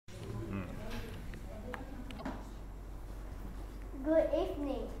Good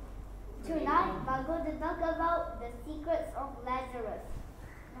evening. Tonight we're going to talk about the secrets of Lazarus.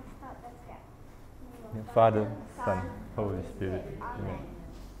 Let's start the script. Father, Son, Holy Spirit. Amen.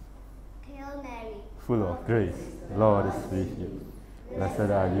 Hail Mary, Full of grace, the Lord is with you.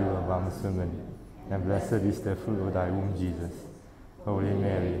 Blessed are you amongst women, and blessed is the fruit of thy womb, Jesus. Holy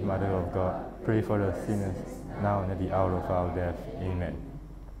Mary, Mother of God, pray for us sinners, now and at the hour of our death. Amen.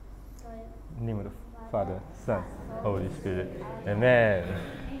 In the name of the Father, Son, Holy Spirit. Amen.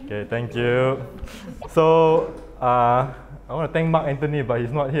 Okay, thank you. So, I want to thank Mark Anthony, but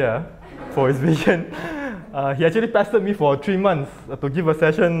he's not here for his vision. He actually pestered me for 3 months to give a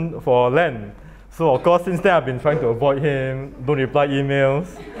session for Lent. So, of course, since then I've been trying to avoid him, don't reply emails.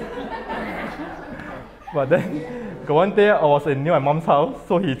 But then, one day I was near my mom's house,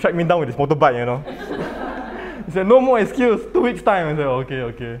 so he tracked me down with his motorbike, you know. He said, no more excuse, 2 weeks' time. I said,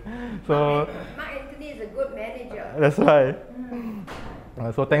 okay. So, Mark Anthony is a good manager. That's right.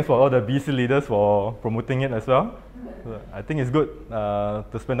 So thanks for all the BC leaders for promoting it as well. I think it's good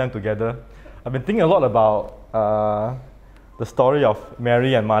to spend time together. I've been thinking a lot about the story of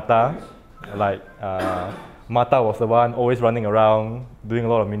Mary and Martha. Like Martha was the one always running around, doing a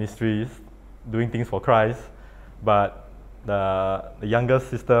lot of ministries, doing things for Christ. But the younger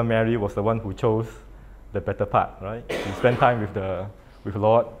sister Mary was the one who chose the better part, right? She spent time with the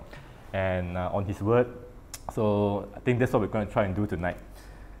Lord and on His Word. So I think that's what we're going to try and do tonight.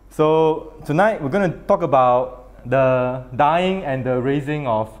 So tonight we're going to talk about the dying and the raising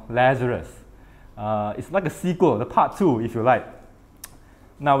of Lazarus. It's like a sequel, the part 2 if you like.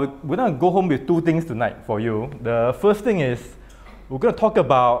 Now we're going to go home with 2 things tonight for you. The first thing is we're going to talk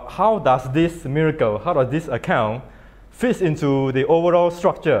about how does this miracle, how does this account fit into the overall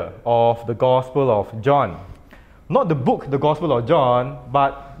structure of the Gospel of John. Not the book, the Gospel of John,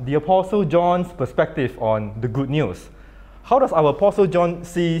 but the Apostle John's perspective on the good news. How does our Apostle John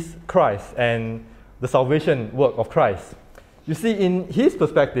see Christ and the salvation work of Christ? You see, in his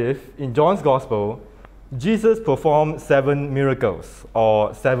perspective, in John's Gospel, Jesus performed 7 miracles,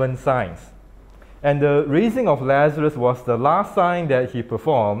 or 7 signs. And the raising of Lazarus was the last sign that he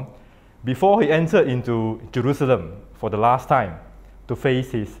performed before he entered into Jerusalem for the last time to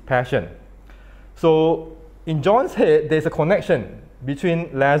face his passion. So, in John's head, there's a connection between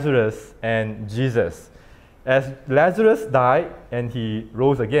Lazarus and Jesus. As Lazarus died and he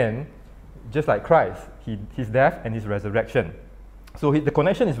rose again, just like Christ, his death and his resurrection. So the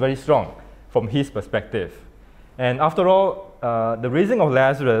connection is very strong from his perspective. And after all, the raising of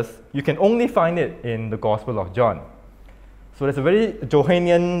Lazarus, you can only find it in the Gospel of John. So there's a very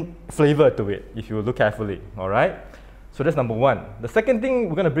Johannine flavor to it, if you look carefully, all right? So that's number 1. The second thing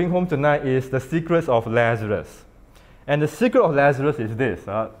we're going to bring home tonight is the secrets of Lazarus. And the secret of Lazarus is this,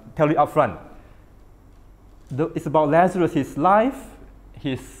 I'll tell you up front. It's about Lazarus, his life,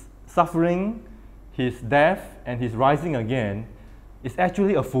 his suffering, his death, and his rising again is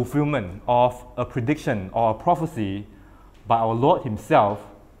actually a fulfillment of a prediction or a prophecy by our Lord himself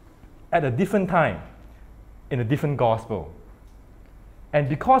at a different time in a different gospel. And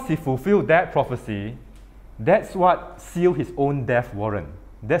because he fulfilled that prophecy, that's what sealed his own death warrant.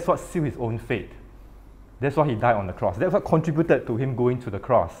 That's what sealed his own fate. That's why he died on the cross. That's what contributed to him going to the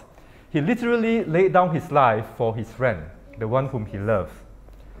cross. He literally laid down his life for his friend, the one whom he loves.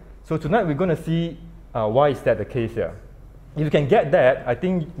 So tonight we're going to see why is that the case here. If you can get that, I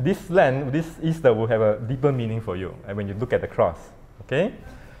think this Lent, this Easter will have a deeper meaning for you when you look at the cross. Okay?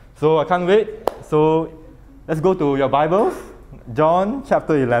 So I can't wait. So let's go to your Bibles. John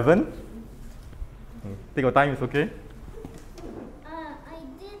chapter 11. Take your time, it's okay? I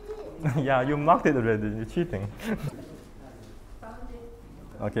did it. Yeah, you marked it already. You're cheating. Found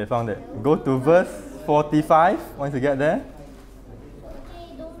it. Okay, found it. Go to verse 45 once you get there.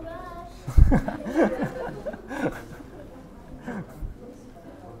 Okay, don't rush.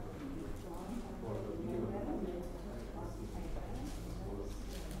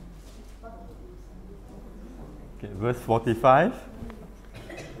 Okay, verse 45.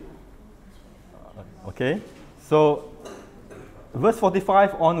 Okay, so verse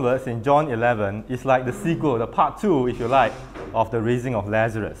 45 onwards in John 11 is like the sequel, the part 2, if you like, of the raising of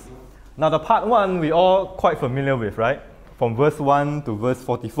Lazarus. Now, the part 1 we're all quite familiar with, right? From verse 1 to verse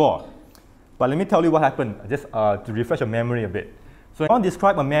 44. But let me tell you what happened, just to refresh your memory a bit. So John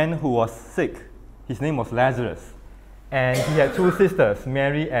described a man who was sick. His name was Lazarus. And he had 2 sisters,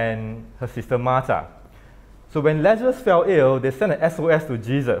 Mary and her sister Martha. So when Lazarus fell ill, they sent an SOS to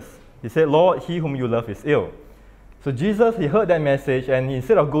Jesus. He said, Lord, he whom you love is ill. So Jesus, he heard that message, and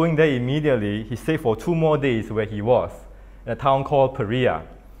instead of going there immediately, he stayed for 2 more days where he was, in a town called Perea.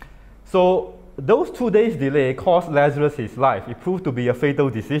 So those 2 days delay cost Lazarus his life. It proved to be a fatal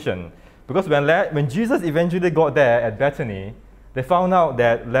decision. Because when Jesus eventually got there at Bethany, they found out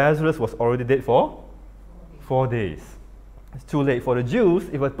that Lazarus was already dead for 4 days. It's too late. For the Jews,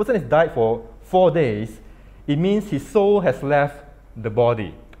 if a person has died for 4 days, it means his soul has left the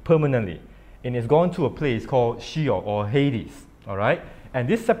body permanently and is gone to a place called Sheol or Hades. All right? And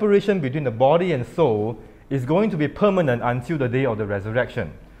this separation between the body and soul is going to be permanent until the day of the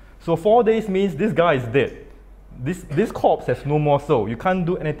resurrection. So 4 days means this guy is dead. This corpse has no more soul. You can't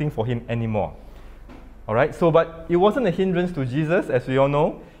do anything for him anymore. All right? So, but it wasn't a hindrance to Jesus, as we all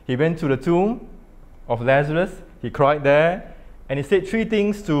know. He went to the tomb of Lazarus. He cried there, and he said 3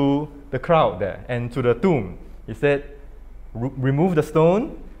 things to the crowd there and to the tomb. He said, remove the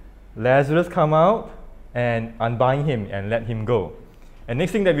stone, Lazarus come out, and unbind him and let him go. And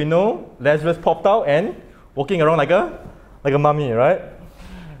next thing that we know, Lazarus popped out and walking around like a mummy, right?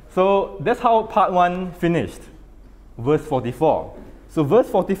 So that's how part 1 finished, verse 44. So verse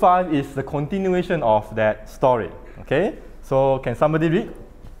 45 is the continuation of that story. Okay? So can somebody read?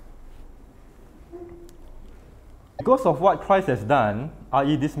 Because of what Christ has done,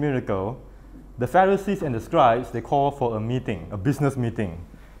 i.e. this miracle, the Pharisees and the scribes, they called for a meeting, a business meeting,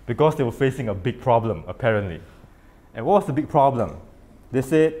 because they were facing a big problem, apparently. And what was the big problem? They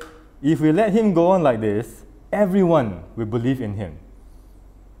said, if we let him go on like this, everyone will believe in him.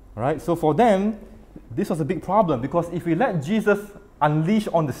 Right? So for them, this was a big problem, because if we let Jesus unleash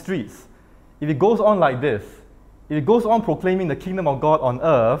on the streets, if it goes on like this, if it goes on proclaiming the kingdom of God on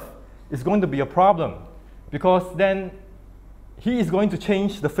earth, it's going to be a problem. Because then he is going to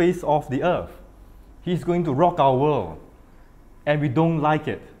change the face of the earth. He's going to rock our world. And we don't like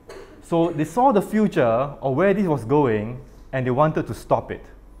it. So they saw the future of where this was going, and they wanted to stop it.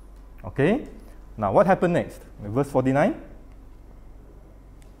 Okay? Now what happened next? Verse 49.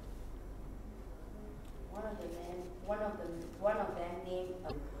 One of them named.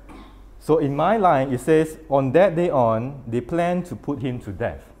 So in my line, it says, on that day on, they planned to put him to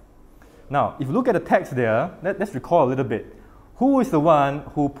death. Now, if you look at the text there, let's recall a little bit. Who is the one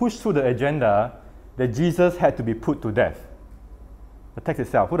who pushed through the agenda that Jesus had to be put to death? The text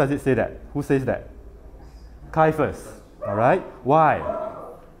itself. Who does it say that? Who says that? Caiaphas. All right? Why?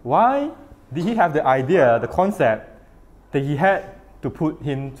 Why did he have the idea, the concept, that he had to put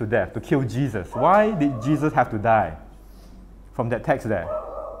him to death, to kill Jesus? Why did Jesus have to die? From that text there.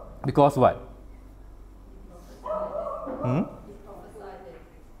 Because what?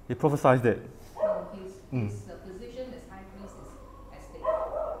 He prophesied it. No, his position as high priest is at stake.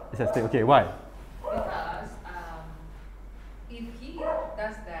 It's at stake. Okay, why? Because if he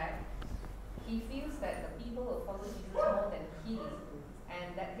does that, he feels that the people will follow Jesus more than he is,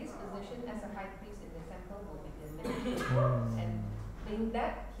 and that his position as a high priest in the temple will be diminished. And in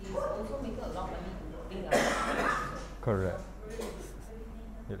that, he's also making a lot of money to being a Correct.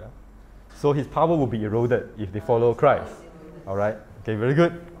 You know? So his power will be eroded if they follow Christ. All right. Okay, very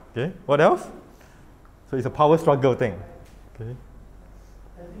good. Okay, what else? So it's a power struggle thing. Okay.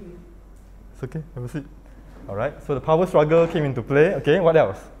 It's okay, have a seat. All right, so the power struggle came into play. Okay, what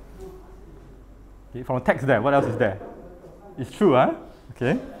else? Okay, from the text there, what else is there? It's true, huh?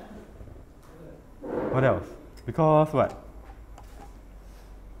 Okay. What else? Because what?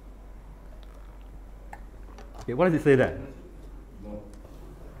 Okay, what does it say there?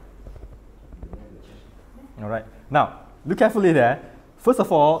 All right. Now, look carefully there. First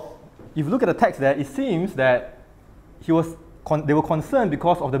of all, if you look at the text there, it seems that they were concerned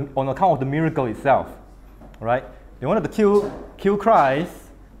because of on account of the miracle itself. Right? They wanted to kill Christ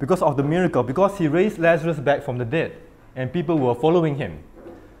because of the miracle, because he raised Lazarus back from the dead, and people were following him.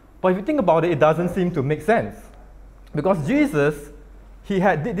 But if you think about it, it doesn't seem to make sense. Because Jesus, he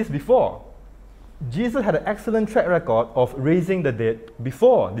had did this before. Jesus had an excellent track record of raising the dead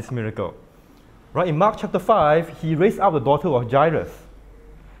before this miracle. Right? In Mark chapter 5, he raised up the daughter of Jairus.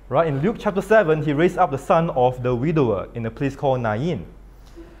 Right? In Luke chapter 7, he raised up the son of the widower in a place called Nain.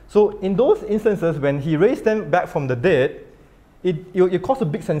 So in those instances, when he raised them back from the dead, it caused a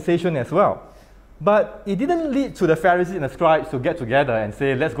big sensation as well. But it didn't lead to the Pharisees and the scribes to get together and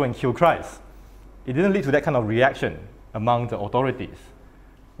say, let's go and kill Christ. It didn't lead to that kind of reaction among the authorities.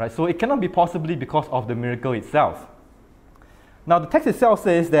 Right? So it cannot be possibly because of the miracle itself. Now the text itself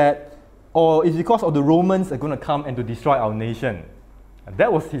says that, or it's because of the Romans are going to come and to destroy our nation. And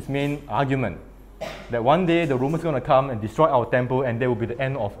that was his main argument. That one day the Romans are going to come and destroy our temple, and that will be the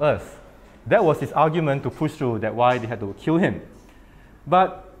end of us. That was his argument to push through, that why they had to kill him.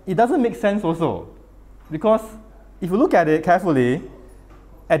 But it doesn't make sense also. Because if you look at it carefully,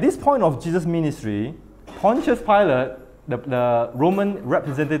 at this point of Jesus' ministry, Pontius Pilate the Roman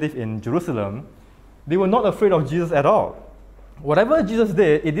representative in Jerusalem, they were not afraid of Jesus at all. Whatever Jesus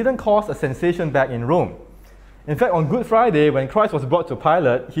did, it didn't cause a sensation back in Rome. In fact, on Good Friday, when Christ was brought to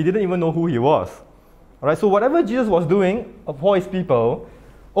Pilate, he didn't even know who he was. All right, so whatever Jesus was doing for his people,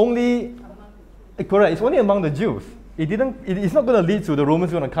 correct, it's only among the Jews. It's not going to lead to the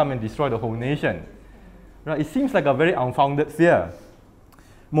Romans going to come and destroy the whole nation. Right? It seems like a very unfounded fear.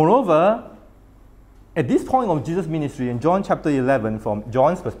 Moreover, at this point of Jesus' ministry, in John chapter 11, from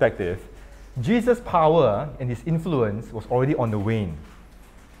John's perspective, Jesus' power and his influence was already on the wane.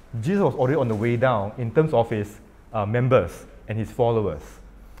 Jesus was already on the way down in terms of his members and his followers.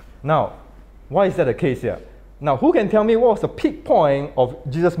 Now, why is that the case here? Now, who can tell me what was the peak point of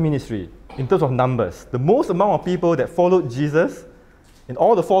Jesus' ministry in terms of numbers? The most amount of people that followed Jesus in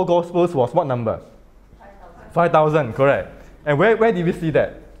all the 4 Gospels was what number? 5,000. 5,000, correct. And where did we see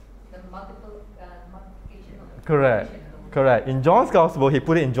that? The multiplication of Correct. In John's Gospel, he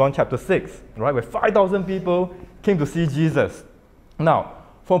put it in John chapter 6, right, where 5,000 people came to see Jesus. Now,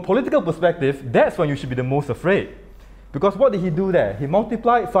 from a political perspective, that's when you should be the most afraid. Because what did he do there? He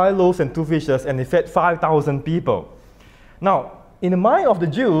multiplied 5 loaves and 2 fishes and he fed 5,000 people. Now, in the mind of the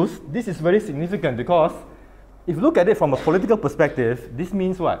Jews, this is very significant because if you look at it from a political perspective, this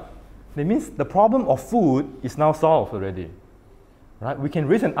means what? It means the problem of food is now solved already. Right? We can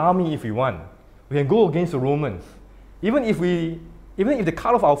raise an army if we want. We can go against the Romans. Even if they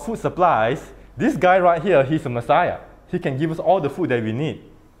cut off our food supplies, this guy right here, he's the Messiah. He can give us all the food that we need.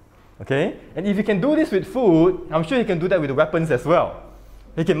 Okay? And if he can do this with food, I'm sure he can do that with the weapons as well.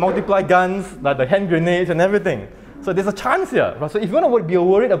 He can multiply guns, like the hand grenades and everything. So there's a chance here. Right? So if you want to be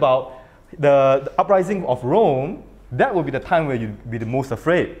worried about the uprising of Rome, that will be the time where you'd be the most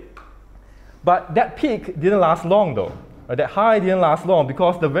afraid. But that peak didn't last long though. Right? That high didn't last long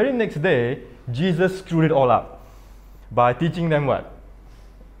because the very next day, Jesus screwed it all up by teaching them what?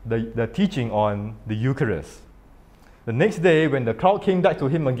 The teaching on the Eucharist. The next day, when the crowd came back to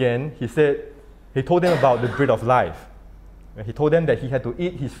him again, he told them about the bread of life. He told them that he had to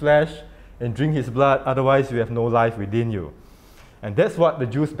eat his flesh and drink his blood, otherwise you have no life within you. And that's what the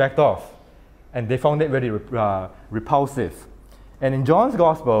Jews backed off. And they found it very repulsive. And in John's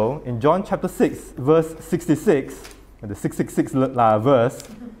Gospel, in John chapter 6, verse 66, the 666 verse,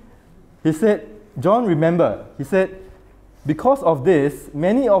 he said, John remembered, he said, because of this,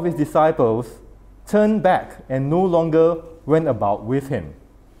 many of his disciples turned back and no longer went about with him.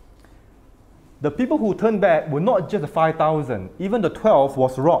 The people who turned back were not just the 5,000. Even the 12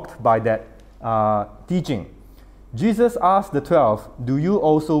 was rocked by that teaching. Jesus asked the 12, do you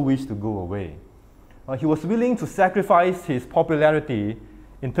also wish to go away? He was willing to sacrifice his popularity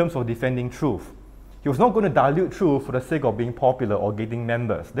in terms of defending truth. He was not going to dilute truth for the sake of being popular or getting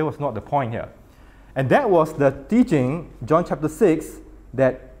members. That was not the point here. And that was the teaching, John chapter 6,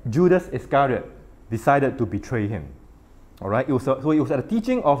 that Judas Iscariot decided to betray him. All right? It was a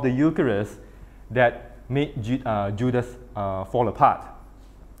teaching of the Eucharist that made Judas fall apart.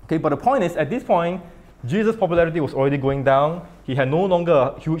 Okay, but the point is, at this point, Jesus' popularity was already going down. He had no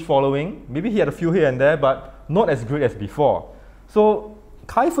longer a huge following. Maybe he had a few here and there, but not as great as before. So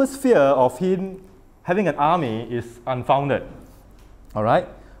Caiaphas' fear of him having an army is unfounded. All right?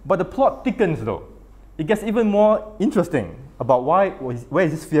 But the plot thickens though. It gets even more interesting about where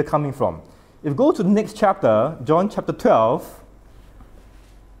is this fear coming from. If you go to the next chapter, John chapter 12,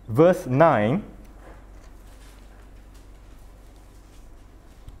 verse 9,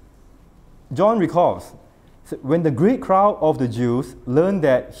 John recalls, when the great crowd of the Jews learned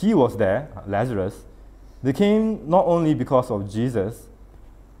that he was there, Lazarus, they came not only because of Jesus,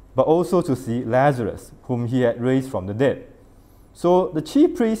 but also to see Lazarus, whom he had raised from the dead. So the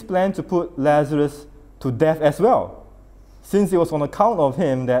chief priests planned to put Lazarus to death as well, since it was on account of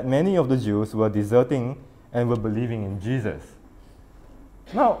him that many of the Jews were deserting and were believing in Jesus.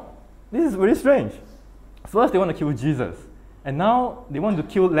 Now, this is very strange. First, they want to kill Jesus, and now they want to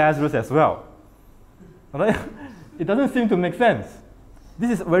kill Lazarus as well. Right? It doesn't seem to make sense.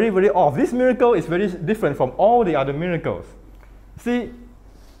 This is very, very off. This miracle is very different from all the other miracles. See,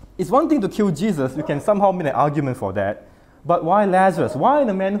 it's one thing to kill Jesus. You can somehow make an argument for that. But why Lazarus? Why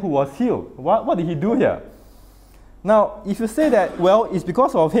the man who was healed? What did he do here? Now, if you say that, well, it's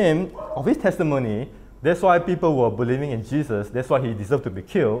because of him, of his testimony, that's why people were believing in Jesus, that's why he deserved to be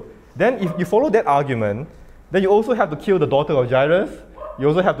killed, then if you follow that argument, then you also have to kill the daughter of Jairus, you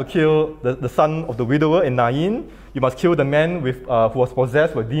also have to kill the son of the widower in Nain, you must kill the man who was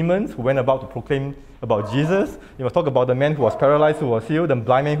possessed with demons, who went about to proclaim about Jesus, you must talk about the man who was paralyzed, who was healed, the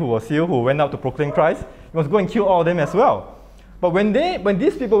blind man who was healed, who went out to proclaim Christ, you must go and kill all of them as well. But when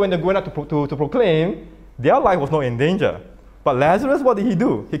these people, when they're going out to proclaim, their life was not in danger. But Lazarus, what did he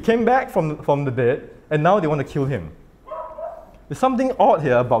do? He came back from the dead, and now they want to kill him. There's something odd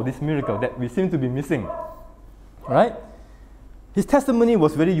here about this miracle that we seem to be missing. Right? His testimony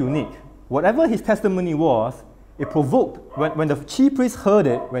was very unique. Whatever his testimony was, it provoked, when the chief priests heard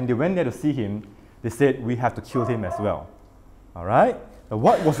it, when they went there to see him, they said, we have to kill him as well. All right? Now,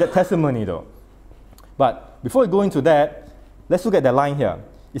 what was that testimony though? But before we go into that, let's look at that line here.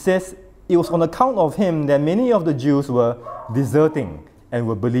 It says, it was on account of him that many of the Jews were deserting and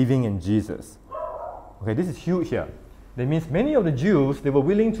were believing in Jesus. Okay, this is huge here. That means many of the Jews, they were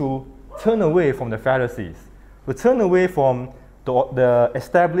willing to turn away from the Pharisees, to turn away from the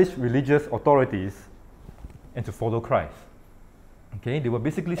established religious authorities and to follow Christ. Okay, they were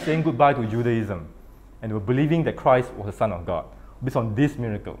basically saying goodbye to Judaism and they were believing that Christ was the Son of God based on this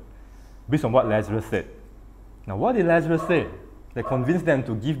miracle, based on what Lazarus said. Now, what did Lazarus say that convinced them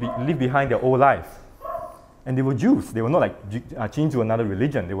to leave behind their old life? And they were Jews. They were not like changed to another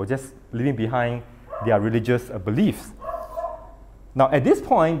religion. They were just leaving behind their religious beliefs. Now, at this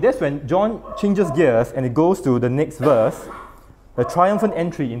point, that's when John changes gears and it goes to the next verse, the triumphant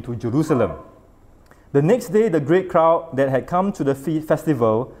entry into Jerusalem. The next day, the great crowd that had come to the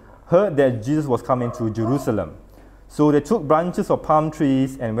festival heard that Jesus was coming to Jerusalem. So they took branches of palm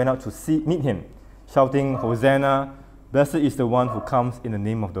trees and went out to meet him, shouting, Hosanna, blessed is the one who comes in the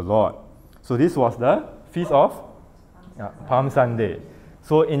name of the Lord. So this was the Feast of Palm Sunday.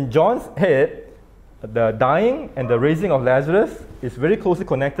 So in John's head, the dying and the raising of Lazarus is very closely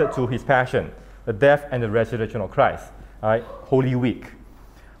connected to his passion, the death and the resurrection of Christ. All right, Holy Week.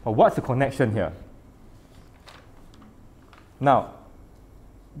 But what's the connection here? Now,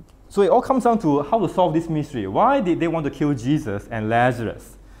 so it all comes down to how to solve this mystery. Why did they want to kill Jesus and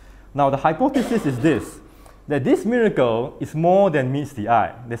Lazarus? Now, the hypothesis is this, that this miracle is more than meets the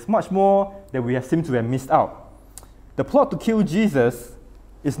eye. There's much more that we seem to have missed out. The plot to kill Jesus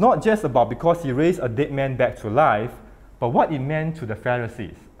is not just about because he raised a dead man back to life, but what it meant to the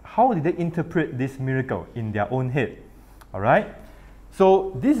Pharisees. How did they interpret this miracle in their own head? All right?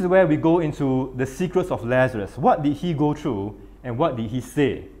 So this is where we go into the secrets of Lazarus. What did he go through and what did he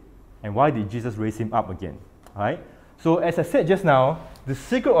say? And why did Jesus raise him up again? All right? So as I said just now, the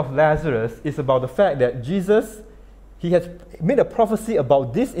secret of Lazarus is about the fact that Jesus, he has made a prophecy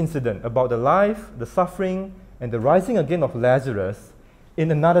about this incident, about the life, the suffering, and the rising again of Lazarus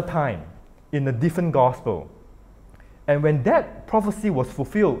in another time, in a different gospel. And when that prophecy was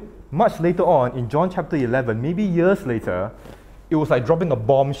fulfilled much later on in John chapter 11, maybe years later, it was like dropping a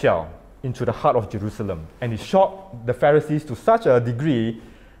bombshell into the heart of Jerusalem. And it shocked the Pharisees to such a degree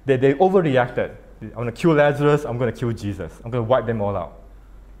that they overreacted. I'm going to kill Lazarus, I'm going to kill Jesus. I'm going to wipe them all out.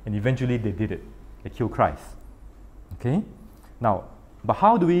 And eventually they did it. They killed Christ. Okay? Now, but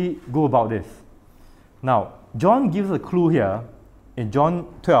how do we go about this? Now, John gives a clue here in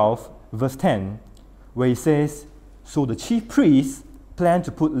John 12, verse 10, where he says, so the chief priests planned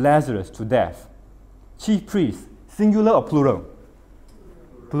to put Lazarus to death. Chief priests, singular or plural?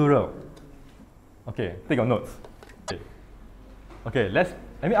 Plural. Okay, take your notes. Okay, let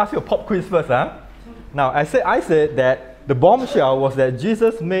me ask you a pop quiz first. Now, I said that the bombshell was that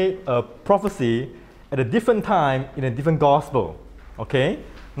Jesus made a prophecy at a different time in a different gospel. Okay?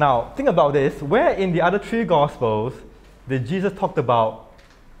 Now, think about this. Where in the other three gospels did Jesus talk about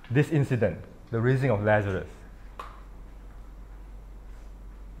this incident, the raising of Lazarus?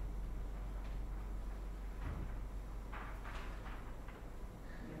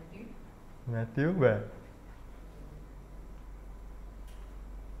 Matthew, where?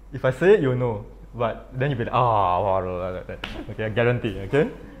 If I say it, you'll know. But then you'll be like, okay, I guarantee, okay?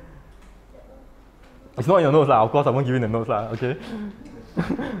 It's not in your notes, of course I won't give you the notes, okay?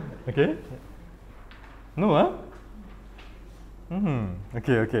 Okay? No, huh?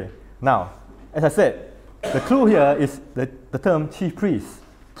 Okay. Now, as I said, the clue here is the term chief priest,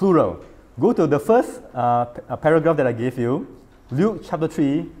 plural. Go to the first paragraph that I gave you, Luke chapter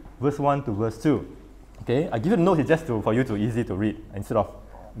 3, verse 1 to verse 2. Okay, I give you the notes just for you to easy to read instead of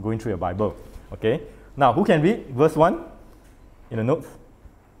going through your Bible. Okay, now who can read verse 1 in the notes?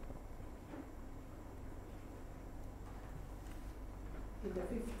 In the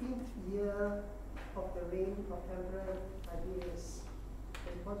 15th year of the reign of Emperor Tiberius,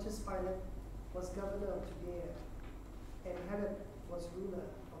 when Pontius Pilate was governor of Judea, and Herod was ruler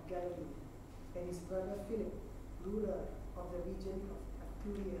of Galilee, and his brother Philip, ruler of the region of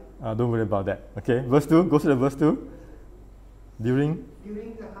Iturea. Don't worry about that. Okay, verse 2, go to the verse 2. During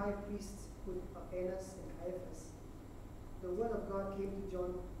the high priesthood of Annas and Caiaphas, the word of God came to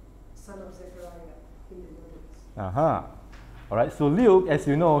John, son of Zechariah, in the wilderness. Alright, so Luke, as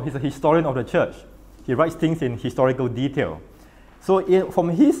you know, he's a historian of the church. He writes things in historical detail. So from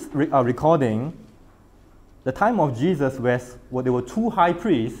his recording, the time of Jesus was well, there were two high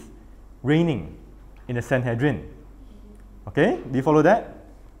priests reigning in the Sanhedrin. Okay, do you follow that?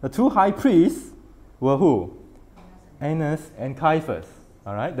 The two high priests were who? Annas and Caiaphas.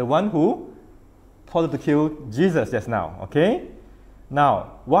 All right, the one who plotted to kill Jesus just now. Okay,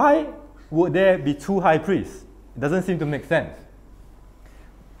 now why would there be two high priests? It doesn't seem to make sense.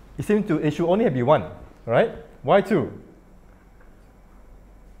 It should only be one, right? Why two?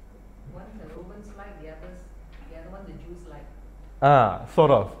 One the Romans like, the other one the Jews like.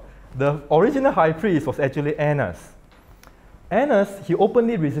 Sort of. The original high priest was actually Annas. Annas, he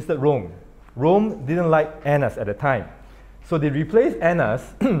openly resisted Rome. Rome didn't like Annas at the time. So they replaced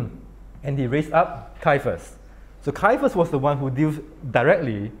Annas and they raised up Caiaphas. So Caiaphas was the one who deals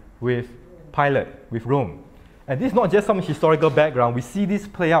directly with Pilate, with Rome. And this is not just some historical background. We see this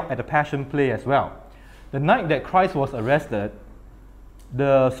play out at the Passion Play as well. The night that Christ was arrested,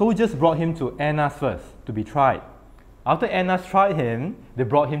 the soldiers brought him to Annas first to be tried. After Annas tried him, they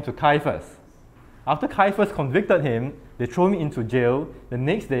brought him to Caiaphas. After Caiaphas convicted him, they threw him into jail. The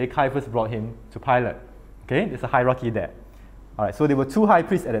next day, Caiaphas brought him to Pilate. Okay, there's a hierarchy there. All right, so there were two high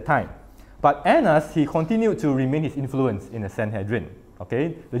priests at the time. But Annas, he continued to remain his influence in the Sanhedrin.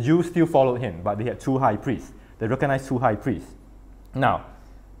 Okay, the Jews still followed him, but they had two high priests. They recognized two high priests. Now,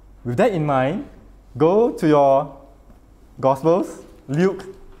 with that in mind, go to your Gospels, Luke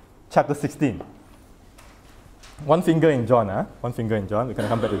chapter 16. One finger in John, huh? One finger in John. We're going to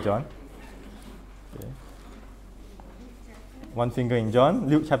come back to John. Okay. One finger in John,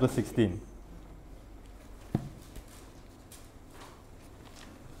 Luke chapter 16.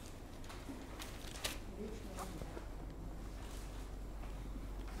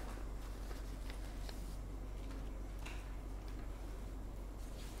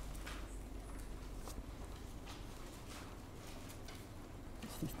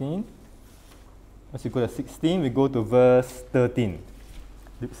 Once you go to 16, we go to verse 13.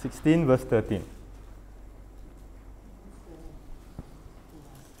 Luke 16, verse 13.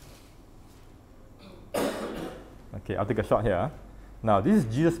 Okay, I'll take a shot here. Huh? Now, this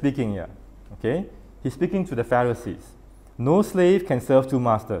is Jesus speaking here. Okay, he's speaking to the Pharisees. No slave can serve two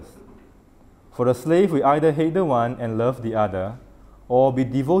masters. For the slave will either hate the one and love the other, or be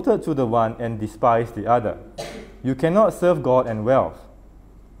devoted to the one and despise the other. You cannot serve God and wealth.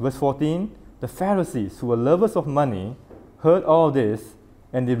 Verse 14, the Pharisees, who were lovers of money, heard all this,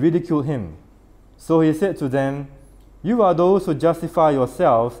 and they ridiculed him. So he said to them, you are those who justify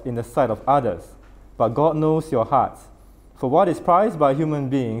yourselves in the sight of others, but God knows your hearts. For what is prized by human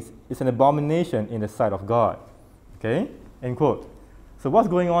beings is an abomination in the sight of God. Okay, end quote. So what's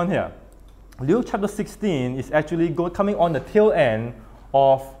going on here? Luke chapter 16 is actually coming on the tail end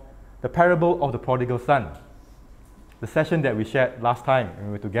of the parable of the prodigal son, the session that we shared last time when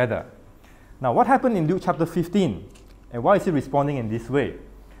we were together. Now, what happened in Luke chapter 15? And why is he responding in this way?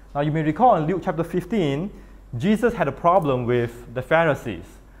 Now, you may recall in Luke chapter 15, Jesus had a problem with the Pharisees.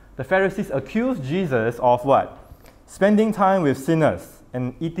 The Pharisees accused Jesus of what? Spending time with sinners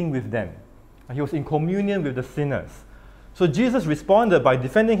and eating with them. And he was in communion with the sinners. So Jesus responded by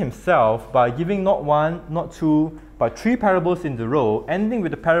defending himself by giving not one, not two, but three parables in a row, ending with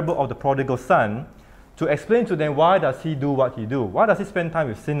the parable of the prodigal son, to explain to them why does he do what he do? Why does he spend time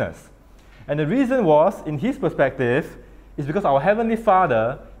with sinners? And the reason was, in his perspective, is because our Heavenly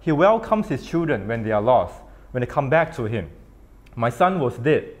Father, he welcomes his children when they are lost, when they come back to him. My son was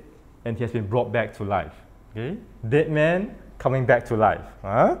dead, and he has been brought back to life. Okay? Dead man coming back to life.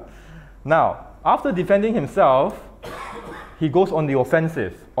 Huh? Now, after defending himself, he goes on the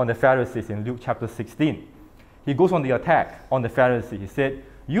offensive on the Pharisees in Luke chapter 16. He goes on the attack on the Pharisees. He said,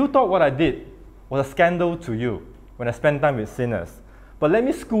 you thought what I did was a scandal to you when I spent time with sinners. But let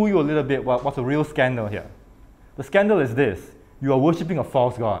me school you a little bit what's a real scandal here. The scandal is this. You are worshipping a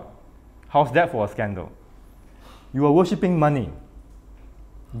false god. How's that for a scandal? You are worshipping money.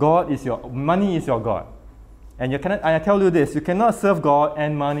 Money is your God. And I tell you this, you cannot serve God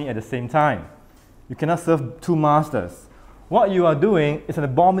and money at the same time. You cannot serve two masters. What you are doing is an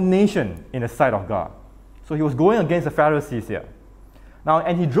abomination in the sight of God. So he was going against the Pharisees here. Now,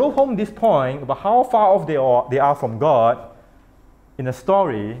 and he drove home this point about how far off they are from God in a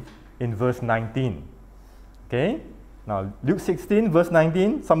story in verse 19. Okay? Now, Luke 16, verse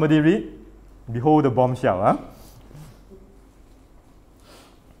 19, somebody read. Behold the bombshell. Huh?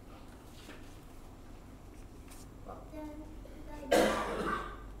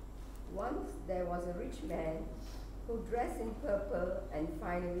 Once there was a rich man who dressed in purple and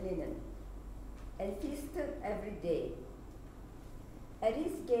fine linen, and feasted every day. At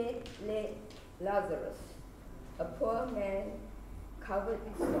his gate lay Lazarus, a poor man covered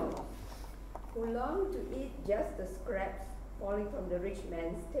with sores, who longed to eat just the scraps falling from the rich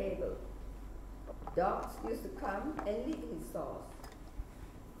man's table. Dogs used to come and lick his sores.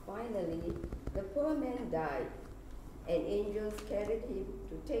 Finally, the poor man died, and angels carried him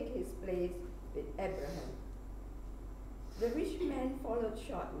to take his place with Abraham. The rich man followed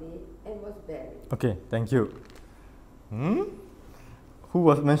shortly and was buried. Okay, thank you. Who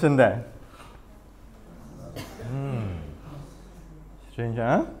was mentioned there? Strange,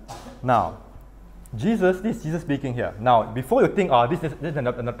 huh? Now, this is Jesus speaking here. Now, before you think, this is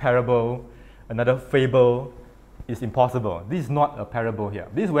another parable, another fable, it's impossible. This is not a parable here.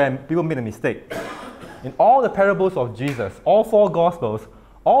 This is where people made a mistake. In all the parables of Jesus, all 4 Gospels,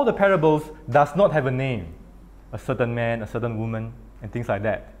 all the parables does not have a name. A certain man, a certain woman, and things like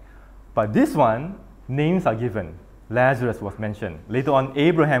that. But this one, names are given. Lazarus was mentioned. Later on,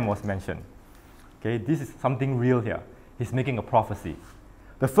 Abraham was mentioned. Okay, this is something real here. He's making a prophecy.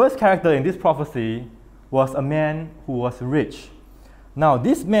 The first character in this prophecy was a man who was rich. Now,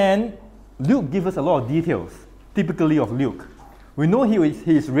 this man, Luke gives us a lot of details, typically of Luke. We know he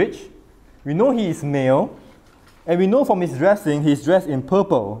is rich, we know he is male, and we know from his dressing, he is dressed in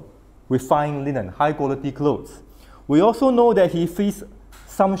purple with fine linen, high quality clothes. We also know that he feasts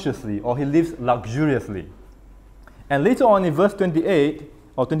sumptuously, or he lives luxuriously. And later on in verse 28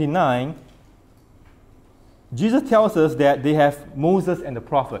 or 29, Jesus tells us that they have Moses and the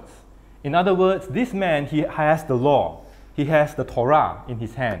prophets. In other words, this man, he has the law. He has the Torah in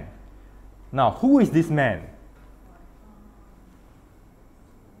his hand. Now, who is this man?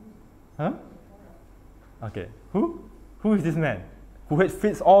 Huh? Okay, who? Who is this man? Who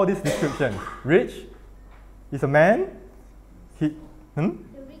fits all these descriptions? Rich? He's a man? The rich man.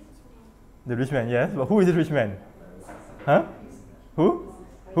 The rich man, yes. But who is this rich man? Huh? Who?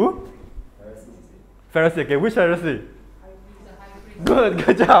 Pharisee. Okay, which Pharisee?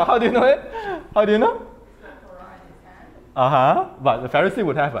 Good job. How do you know it? How do you know? But the Pharisee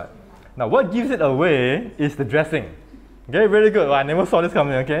would have it. Now, what gives it away is the dressing. Okay, very good. Well, I never saw this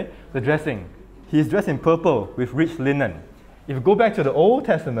coming, okay? The dressing. He is dressed in purple with rich linen. If you go back to the Old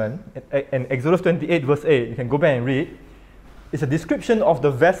Testament, in Exodus 28, verse 8, you can go back and read. It's a description of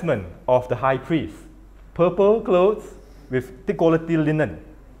the vestment of the high priest. Purple clothes with thick quality linen.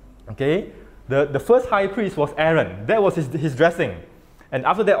 Okay? The first high priest was Aaron. That was his dressing. And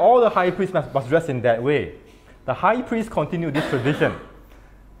after that, all the high priests must dress in that way. The high priest continued this tradition.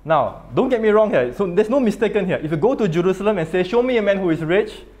 Now, don't get me wrong here. So there's no mistaken here. If you go to Jerusalem and say, show me a man who is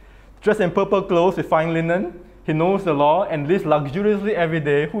rich, dressed in purple clothes with fine linen, he knows the law and lives luxuriously every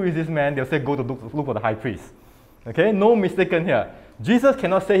day, who is this man? They'll say, go to look for the high priest. Okay, no mistaken here. Jesus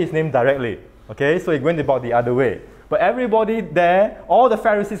cannot say his name directly. Okay, so he went about the other way. But everybody there, all the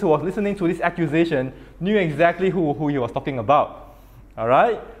Pharisees who was listening to this accusation, knew exactly who he was talking about. All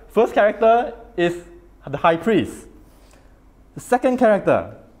right? First character is the high priest. The second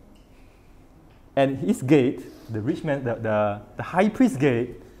character, at his gate, the rich man, the high priest's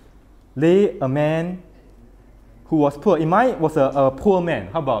gate, lay a man who was poor. In mine was a poor man.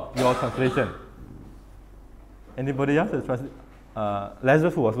 How about your translation? Anybody else?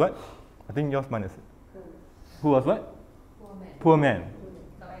 Lazarus, who was what? I think yours, mine is. Who was what? Poor man.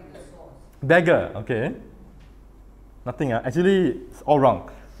 Beggar, okay. Nothing, actually, it's all wrong.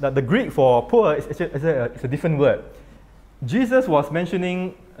 The Greek for poor is a different word. Jesus was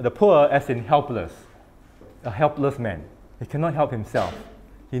mentioning the poor as in helpless. A helpless man. He cannot help himself.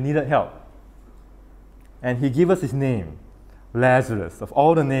 He needed help. And he gave us his name, Lazarus. Of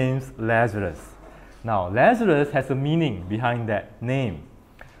all the names, Lazarus. Now, Lazarus has a meaning behind that name.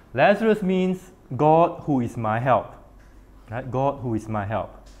 Lazarus means God who is my help. Right? God who is my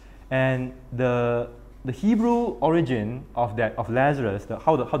help. And the Hebrew origin of Lazarus,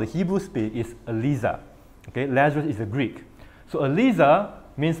 how the Hebrews speak, is Eliza. Okay? Lazarus is a Greek. So Eliza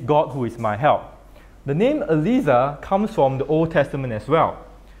means God who is my help. The name Eliza comes from the Old Testament as well.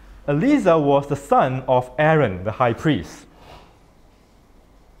 Eliza was the son of Aaron, the high priest.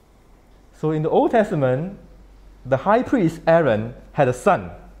 So in the Old Testament, the high priest Aaron had a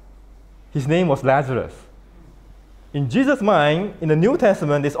son. His name was Lazarus. In Jesus' mind, in the New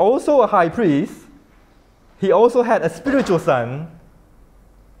Testament, there's also a high priest. He also had a spiritual son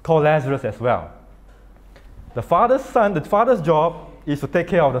called Lazarus as well. The father's job is to take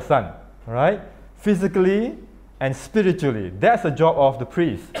care of the son, right? Physically and spiritually. That's the job of the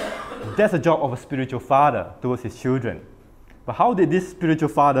priest. That's the job of a spiritual father towards his children. But how did this spiritual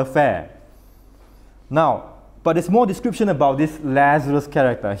father fare? Now, but there's more description about this Lazarus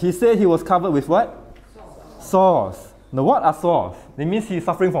character. He said he was covered with what? Sores. Now, what are sores? It means he's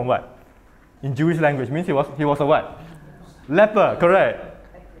suffering from what? in Jewish language means he was a what? Leper, correct.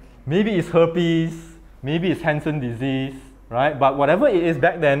 Maybe it's herpes, maybe it's Hansen disease, right? But whatever it is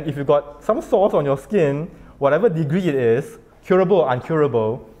back then, if you got some sores on your skin, whatever degree it is, curable or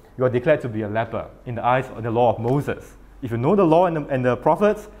uncurable, you are declared to be a leper in the eyes of the law of Moses. If you know the law and the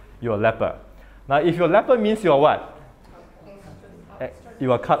prophets, you're a leper. Now, if you're a leper means you're what?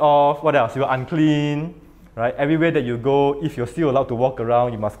 You are cut off. What else? You are unclean, right? Everywhere that you go, if you're still allowed to walk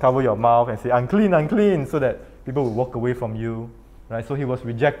around, you must cover your mouth and say, unclean, unclean, so that people will walk away from you, right? So he was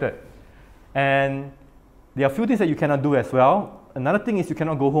rejected. And there are a few things that you cannot do as well. Another thing is you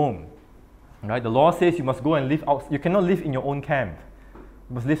cannot go home, right? The law says you must go and live out. You cannot live in your own camp.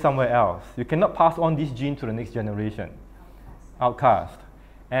 You must live somewhere else. You cannot pass on this gene to the next generation. Outcast.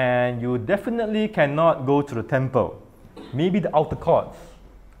 And you definitely cannot go to the temple. Maybe the outer courts,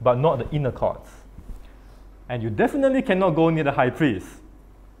 but not the inner courts. And you definitely cannot go near the high priest.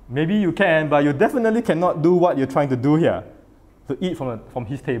 Maybe you can, but you definitely cannot do what you're trying to do here, to eat from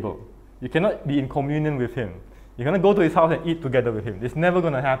his table. You cannot be in communion with him. You're going to go to his house and eat together with him. It's never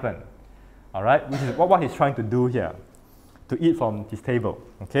going to happen. All right? Which is what he's trying to do here, to eat from his table.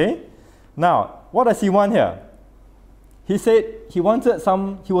 Okay? Now, what does he want here? He said he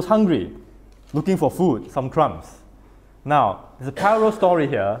was hungry, looking for food, some crumbs. Now, there's a parallel story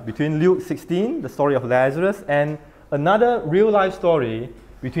here between Luke 16, the story of Lazarus, and another real-life story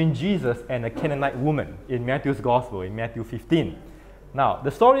between Jesus and a Canaanite woman in Matthew's Gospel, in Matthew 15. Now,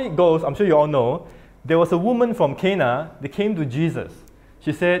 the story goes, I'm sure you all know, there was a woman from Cana that came to Jesus.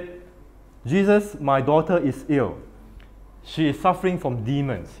 She said, Jesus, my daughter is ill. She is suffering from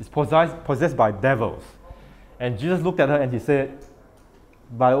demons. She's possessed by devils. And Jesus looked at her and he said,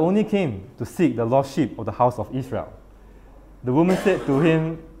 but I only came to seek the lost sheep of the house of Israel. The woman said to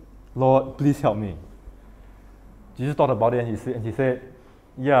him, Lord, please help me. Jesus thought about it and he said,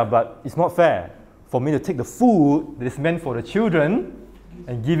 yeah, but it's not fair for me to take the food that is meant for the children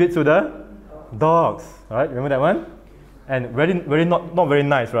and give it to the dogs. All right, remember that one? And not very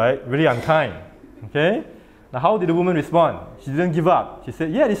nice, right? Really unkind. Okay? Now, how did the woman respond? She didn't give up. She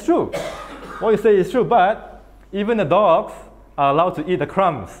said, yeah, it's true. What you say is true, but even the dogs are allowed to eat the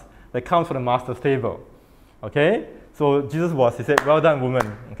crumbs that comes from the master's table. Okay? So he said, well done,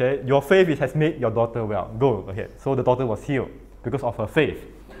 woman. Okay? Your faith has made your daughter well. Go ahead. So the daughter was healed because of her faith.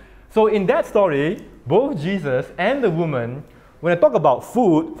 So in that story, both Jesus and the woman, when they talk about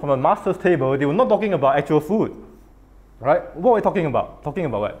food from a master's table, they were not talking about actual food. Right? What were they talking about? Talking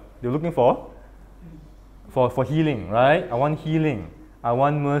about what? They were looking for healing, right? I want healing. I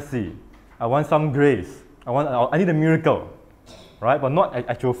want mercy. I want some grace. I need a miracle, right? But not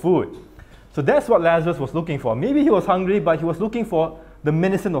actual food. So that's what Lazarus was looking for. Maybe he was hungry, but he was looking for the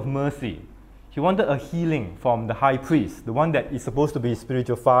medicine of mercy. He wanted a healing from the high priest, the one that is supposed to be his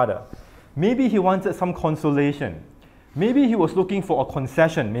spiritual father. Maybe he wanted some consolation. Maybe he was looking for a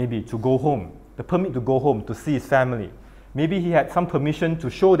concession, maybe, to go home, the permit to go home, to see his family. Maybe he had some permission to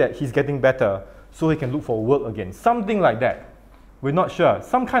show that he's getting better so he can look for work again. Something like that. We're not sure.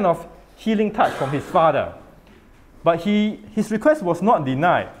 Some kind of healing touch from his father. But his request was not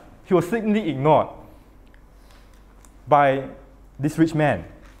denied. He was simply ignored by this rich man.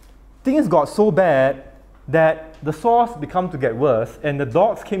 Things got so bad that the sores began to get worse and the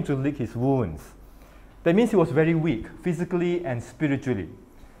dogs came to lick his wounds. That means he was very weak, physically and spiritually.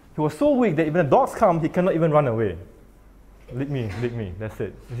 He was so weak that even the dogs come, he cannot even run away. Lick me, that's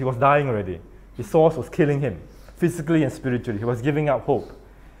it. He was dying already. His sores was killing him, physically and spiritually. He was giving up hope.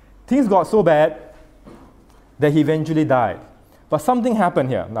 Things got so bad that he eventually died. But something happened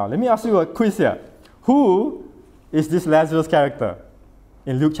here. Now, let me ask you a quiz here. Who is this Lazarus character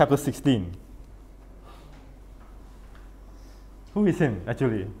in Luke chapter 16? Who is him,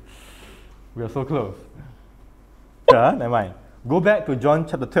 actually? We are so close. Yeah, never mind. Go back to John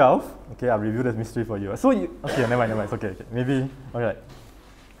chapter 12. Okay, I'll review this mystery for you. Okay, never mind. It's okay. Maybe, all right.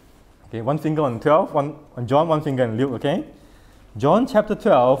 Okay, one finger on 12, one on John, one finger on Luke, okay? John chapter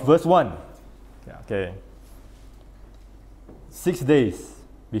 12, verse 1. Yeah, okay. 6 days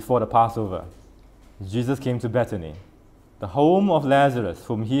before the Passover, Jesus came to Bethany, the home of Lazarus,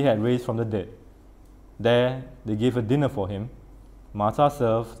 whom he had raised from the dead. There, they gave a dinner for him. Martha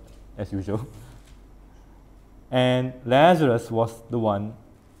served, as usual. And Lazarus was the one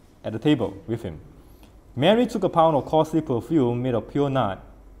at the table with him. Mary took a pound of costly perfume made of pure nard,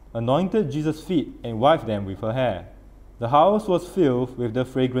 anointed Jesus' feet, and wiped them with her hair. The house was filled with the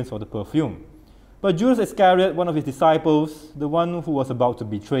fragrance of the perfume. But Judas Iscariot, one of his disciples, the one who was about to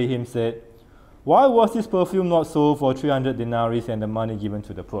betray him, said, why was this perfume not sold for 300 denarii and the money given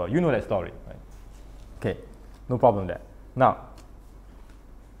to the poor? You know that story, right? Okay, no problem there. Now,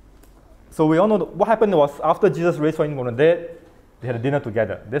 So we all know what happened was after Jesus raised from the dead, they had a dinner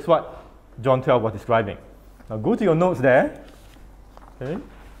together. That's what John 12 was describing. Now go to your notes there. Okay.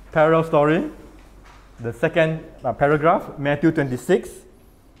 Parallel story. The second paragraph, Matthew 26,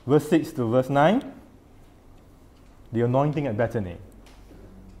 verse 6 to verse 9. The anointing at Bethany.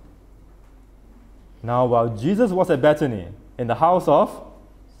 Now while Jesus was at Bethany, in the house of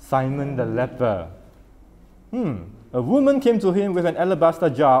Simon the leper, a woman came to him with an alabaster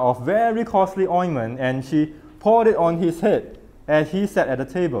jar of very costly ointment, and she poured it on his head as he sat at the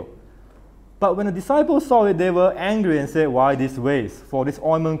table. But when the disciples saw it, they were angry and said, "Why this waste? For this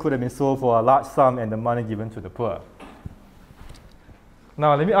ointment could have been sold for a large sum and the money given to the poor."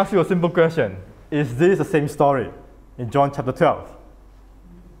 Now, let me ask you a simple question. Is this the same story in John chapter 12?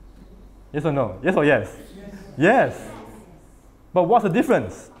 Yes or no? Yes or yes? Yes. But what's the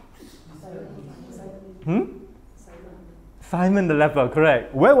difference? Simon the leper,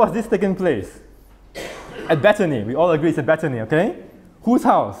 correct. Where was this taking place? At Bethany. We all agree it's at Bethany, okay? Whose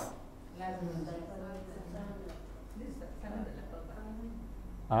house?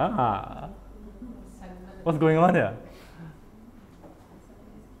 What's going on here?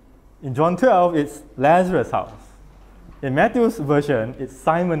 In John 12, it's Lazarus' house. In Matthew's version, it's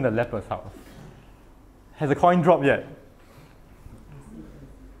Simon the leper's house. Has a coin dropped yet?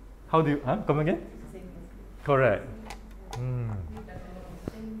 How do you, come again? Correct.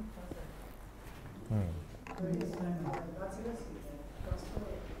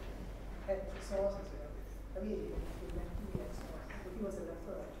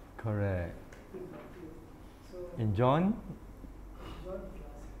 Correct. In John?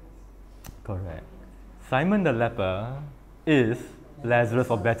 Correct. Simon the leper is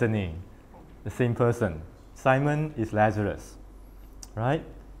Lazarus of Bethany, the same person. Simon is Lazarus, right?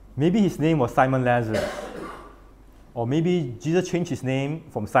 Maybe his name was Simon Lazarus. Or maybe Jesus changed his name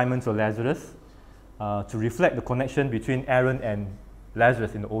from Simon to Lazarus to reflect the connection between Aaron and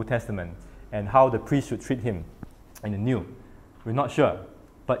Lazarus in the Old Testament and how the priest should treat him in the New. We're not sure,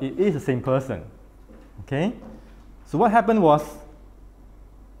 but it is the same person. Okay? So what happened was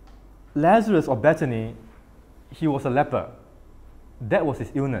Lazarus of Bethany, he was a leper. That was his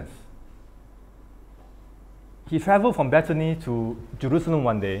illness. He traveled from Bethany to Jerusalem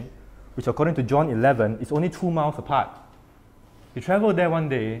one day, which according to John 11 is only 2 miles apart. He traveled there one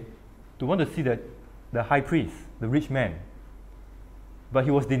day to want to see the high priest, the rich man. But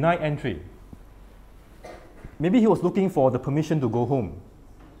he was denied entry. Maybe he was looking for the permission to go home.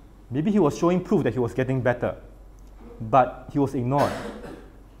 Maybe he was showing proof that he was getting better. But he was ignored.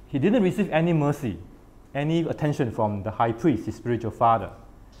 He didn't receive any mercy, any attention from the high priest, his spiritual father.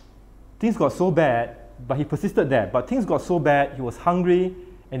 Things got so bad, but he persisted there. But things got so bad, he was hungry,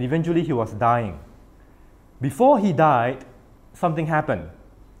 and eventually he was dying. Before he died, something happened.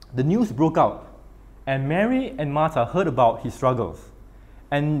 The news broke out, and Mary and Martha heard about his struggles.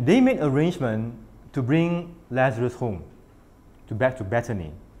 And they made arrangement to bring Lazarus home, back to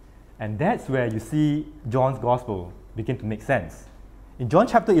Bethany. And that's where you see John's gospel begin to make sense. In John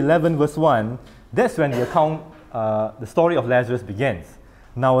chapter 11, verse 1, that's when the account, the story of Lazarus begins.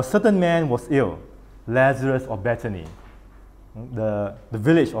 Now a certain man was ill, Lazarus of Bethany, the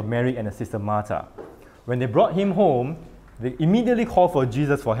village of Mary and her sister Martha. When they brought him home, they immediately called for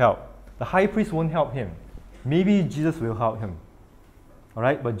Jesus for help. The high priest won't help him. Maybe Jesus will help him. All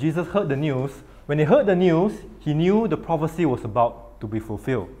right, but Jesus heard the news. When he heard the news, he knew the prophecy was about to be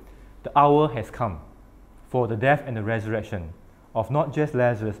fulfilled. The hour has come for the death and the resurrection of not just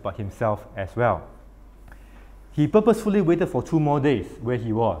Lazarus, but himself as well. He purposefully waited for 2 more days where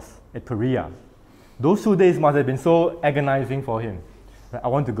he was, at Perea. Those 2 days must have been so agonizing for him. I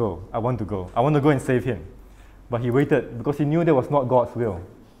want to go, I want to go, I want to go and save him. But he waited because he knew that was not God's will.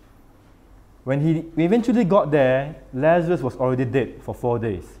 When he eventually got there, Lazarus was already dead for 4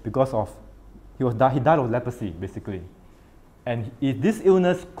 days because of, he died of leprosy, basically. And this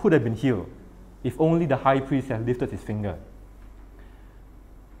illness could have been healed if only the high priest had lifted his finger.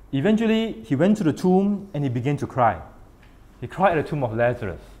 Eventually, he went to the tomb and he began to cry. He cried at the tomb of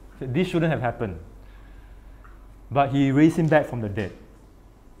Lazarus. He said, this shouldn't have happened. But he raised him back from the dead.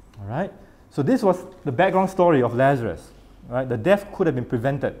 All right? So this was the background story of Lazarus. Right? The death could have been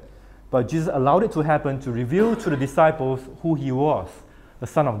prevented, but Jesus allowed it to happen to reveal to the disciples who he was, the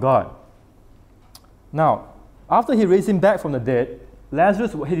Son of God. Now, after he raised him back from the dead,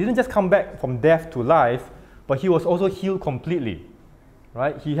 Lazarus, he didn't just come back from death to life, but he was also healed completely.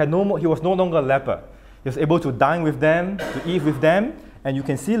 Right? He was no longer a leper. He was able to dine with them, to eat with them, and you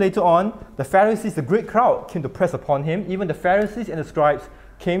can see later on, the Pharisees, the great crowd, came to press upon him. Even the Pharisees and the scribes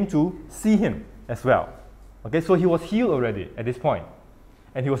came to see him as well. Okay, so he was healed already at this point.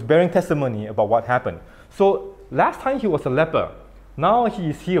 and he was bearing testimony about what happened. So last time he was a leper, now he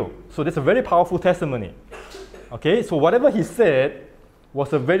is healed. So that's a very powerful testimony. Okay, so whatever he said was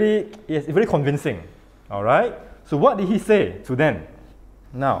very convincing. All right, so what did he say to them?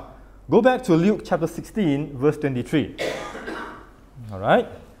 Now, go back to Luke chapter 16, verse 23. All right,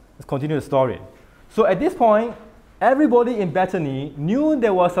 let's continue the story. So at this point, everybody in Bethany knew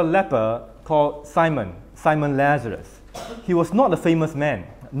there was a leper called Simon Lazarus. He was not a famous man,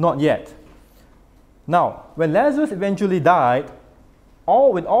 not yet. Now, when Lazarus eventually died,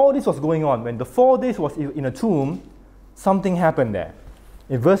 when all this was going on, when the 4 days was in a tomb, something happened there.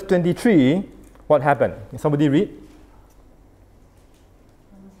 In verse 23, what happened? Can somebody read?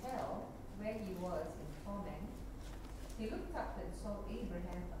 From hell, where he was in torment, he looked up and saw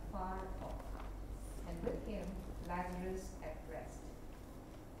Abraham afar off, and with him Lazarus at rest.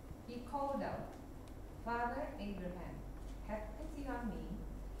 He called out, Father Abraham, have pity on me,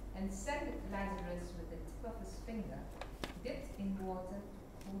 and send Lazarus with the tip of his finger, dipped in water,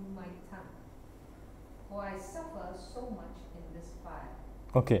 to cool my tongue, for I suffer so much in this fire.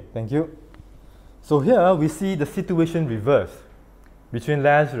 Okay, thank you. So here we see the situation reversed between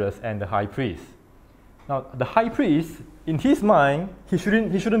Lazarus and the high priest. Now, the high priest, in his mind, he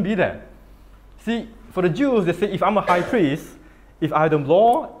shouldn't be there. See, for the Jews, they say, if I'm a high priest, if I have the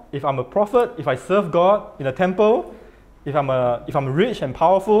law, if I'm a prophet, if I serve God in a temple, if I'm rich and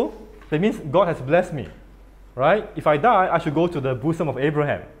powerful, that means God has blessed me, right? If I die, I should go to the bosom of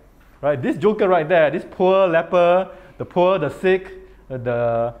Abraham, right? This joker right there, this poor leper, the poor, the sick,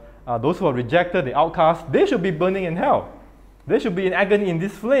 those who are rejected, the outcasts, they should be burning in hell. They should be in agony in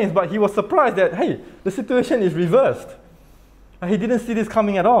these flames. But he was surprised that, hey, the situation is reversed. He didn't see this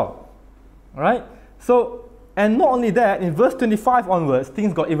coming at all. All right? So, and not only that, in verse 25 onwards,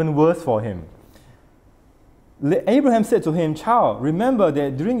 things got even worse for him. Abraham said to him, Child, remember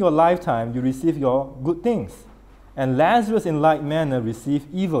that during your lifetime you received your good things, and Lazarus in like manner received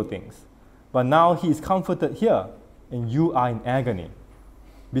evil things. But now he is comforted here, and you are in agony.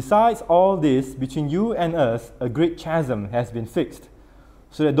 Besides all this, between you and us, a great chasm has been fixed,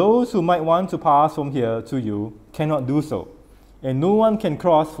 so that those who might want to pass from here to you cannot do so, and no one can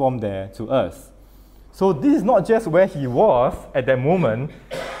cross from there to us. So this is not just where he was at that moment.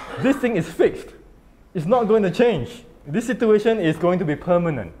 This thing is fixed. It's not going to change. This situation is going to be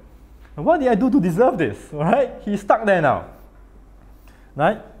permanent. And what did I do to deserve this? Right? He's stuck there now.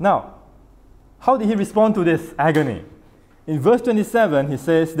 Right? Now, how did he respond to this agony? In verse 27, he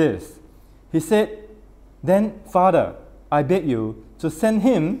says this. He said, Then, Father, I beg you to send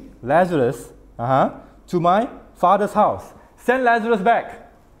him, Lazarus, to my father's house. Send Lazarus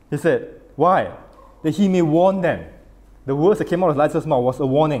back. He said, why? That he may warn them. The words that came out of Lazarus' mouth was a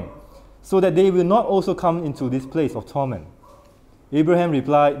warning, so that they will not also come into this place of torment. Abraham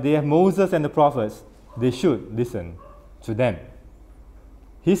replied, They have Moses and the prophets. They should listen to them.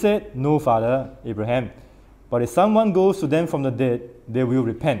 He said, No, Father Abraham, but if someone goes to them from the dead, they will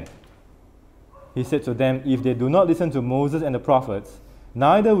repent. He said to them, If they do not listen to Moses and the prophets,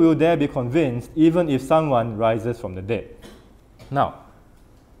 neither will they be convinced, even if someone rises from the dead. Now,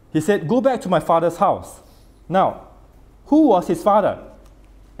 he said, Go back to my father's house. Now, who was his father?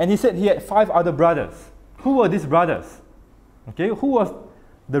 And he said he had 5 other brothers. Who were these brothers? Okay, who was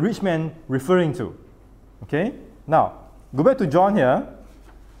the rich man referring to? Okay, now, go back to John here.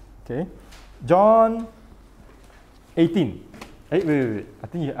 Okay, John 18. Wait. I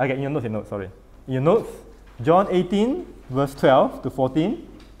think I get in your notes, sorry. In your notes, John 18, verse 12 to 14.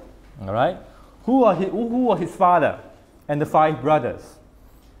 All right. Who was his father and the 5 brothers?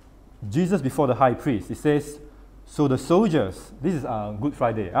 Jesus before the high priest. He says, so the soldiers, this is Good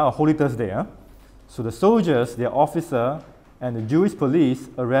Friday, Holy Thursday. So the soldiers, their officer, and the Jewish police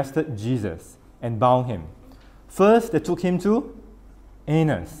arrested Jesus and bound him. First, they took him to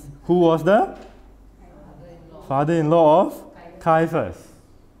Annas, who was the father-in-law of Caiaphas,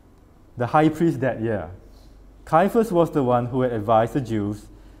 the high priest that year. Caiaphas was the one who had advised the Jews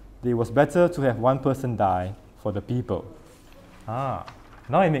that it was better to have one person die for the people. Now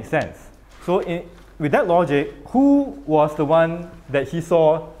it makes sense. So with that logic, who was the one that he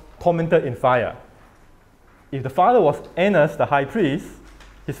saw tormented in fire? If the father was Annas, the high priest,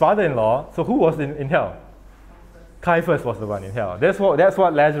 his father-in-law, so who was in hell? Caiaphas was the one in hell. That's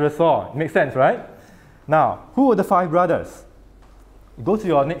what Lazarus saw. It makes sense, right? Now, who were the 5 brothers? Go to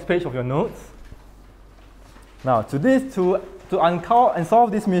your next page of your notes. Now, to uncover and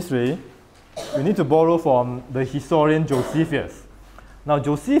solve this mystery, we need to borrow from the historian Josephus. Now,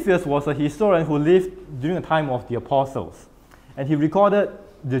 Josephus was a historian who lived during the time of the apostles, and he recorded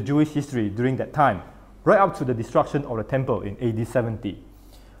the Jewish history during that time, right up to the destruction of the temple in AD 70.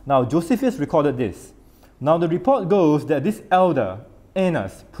 Now, Josephus recorded this. Now, the report goes that this elder,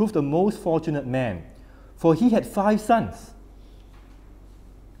 Annas, proved the most fortunate man, for he had 5 sons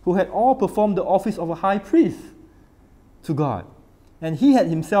who had all performed the office of a high priest to God. And he had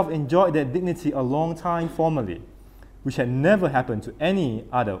himself enjoyed that dignity a long time formerly, which had never happened to any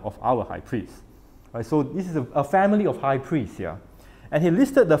other of our high priests. Right, so this is a family of high priests here. And he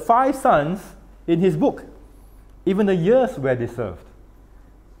listed the 5 sons in his book, even the years where they served.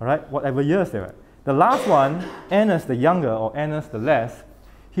 All right, whatever years they were. The last one, Annas the younger, or Annas the less,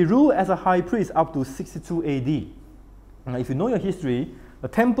 he ruled as a high priest up to 62 AD. Now, if you know your history, the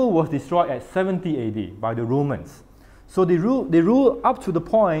temple was destroyed at 70 AD by the Romans. So they ruled up to the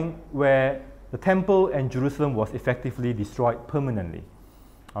point where the temple and Jerusalem was effectively destroyed permanently.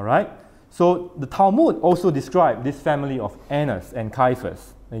 All right? So the Talmud also described this family of Annas and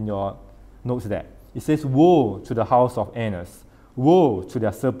Caiaphas in your notes there. It says, "Woe to the house of Annas, woe to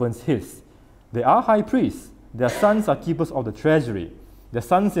their serpent's hiss. They are high priests, their sons are keepers of the treasury, their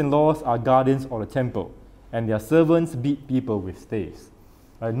sons-in-laws are guardians of the temple, and their servants beat people with staves."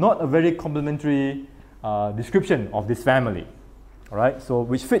 Not a very complimentary description of this family, all right? So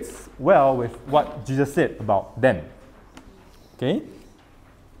which fits well with what Jesus said about them. Okay?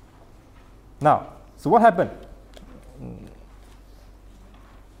 Now, so what happened?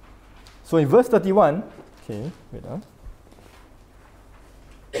 So in verse 31, okay, wait on.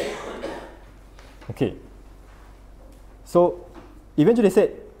 Okay. So eventually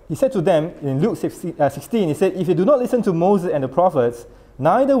he said to them in Luke 16, he said, "If you do not listen to Moses and the prophets,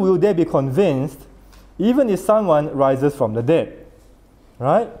 neither will they be convinced, even if someone rises from the dead."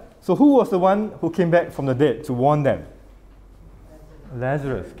 Right? So who was the one who came back from the dead to warn them?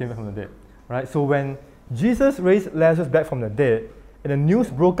 Lazarus came back from the dead. Right? So when Jesus raised Lazarus back from the dead, and the news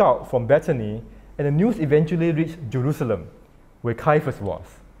broke out from Bethany, and the news eventually reached Jerusalem, where Caiaphas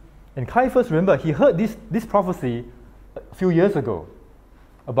was. And Caiaphas, remember, he heard this prophecy a few years ago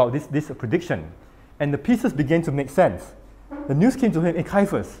about this prediction, and the pieces began to make sense. The news came to him, "Hey,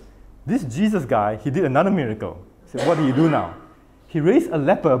 Caiaphas, this Jesus guy, he did another miracle." He said, "What do you do now?" He raised a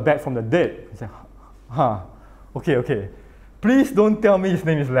leper back from the dead. He said, okay. Please don't tell me his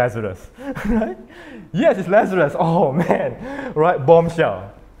name is Lazarus. Right? Yes, it's Lazarus. Oh, man. Right?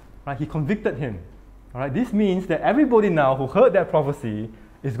 Bombshell. Right? He convicted him. All right? This means that everybody now who heard that prophecy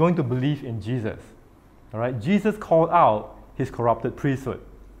is going to believe in Jesus. All right? Jesus called out his corrupted priesthood,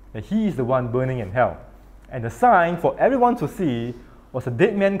 that he is the one burning in hell. And the sign for everyone to see was a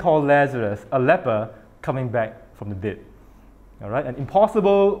dead man called Lazarus, a leper, coming back from the dead. All right? An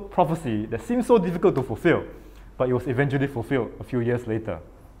impossible prophecy that seems so difficult to fulfill, but it was eventually fulfilled a few years later.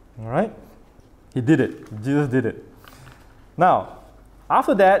 All right? He did it. Jesus did it. Now,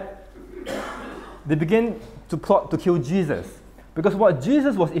 after that, they began to plot to kill Jesus, because what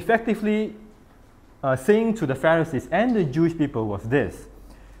Jesus was effectively saying to the Pharisees and the Jewish people was this: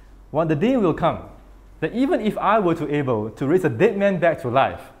 the day will come that even if I were able to raise a dead man back to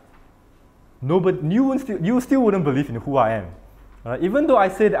life, you still wouldn't believe in who I am. Even though I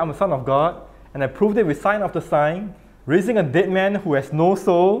say that I'm a son of God, and I proved it with sign after sign, raising a dead man who has no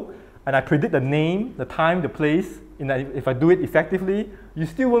soul, and I predict the name, the time, the place, if I do it effectively, you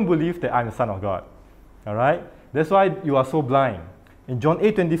still won't believe that I'm the Son of God. All right? That's why you are so blind. In John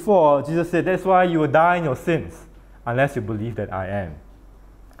 8:24, Jesus said, "That's why you will die in your sins, unless you believe that I am."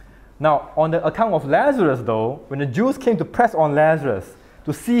 Now, on the account of Lazarus, though, when the Jews came to press on Lazarus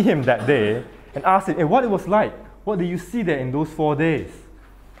to see him that day and asked him, "Hey, what it was like? What did you see there in those 4 days?"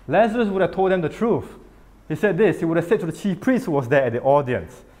 Lazarus would have told them the truth. He said this. He would have said to the chief priest who was there at the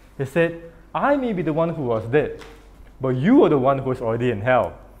audience, he said, "I may be the one who was dead, but you are the one who is already in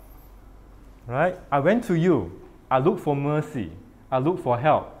hell. Right? I went to you. I looked for mercy. I looked for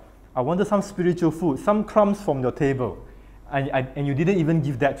help. I wanted some spiritual food, some crumbs from your table, and you didn't even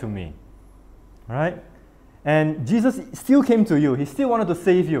give that to me." Right? And Jesus still came to you. He still wanted to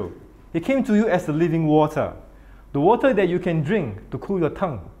save you. He came to you as the living water, the water that you can drink to cool your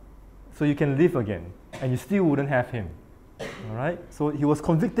tongue so you can live again, and you still wouldn't have him. All right? So he was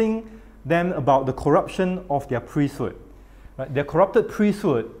convicting them about the corruption of their priesthood. Right? Their corrupted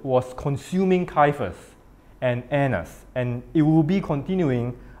priesthood was consuming Caiaphas and Annas, and it will be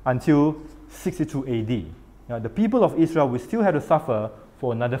continuing until 62 AD. Now, the people of Israel will still have to suffer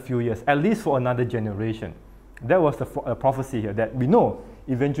for another few years, at least for another generation. That was the prophecy here that we know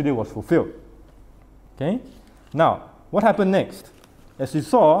eventually was fulfilled. Okay? Now, what happened next? As you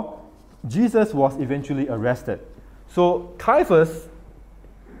saw, Jesus was eventually arrested. So Caiaphas,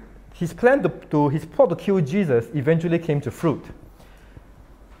 his plot to kill Jesus eventually came to fruit.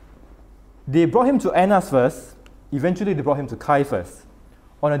 They brought him to Annas first. Eventually, they brought him to Caiaphas.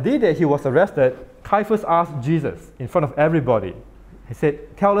 on the day that he was arrested, Caiaphas asked Jesus in front of everybody. He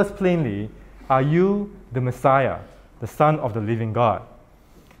said, "Tell us plainly, are you the Messiah, the Son of the living God?"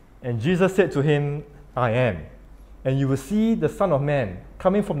 And Jesus said to him, "I am. And you will see the Son of Man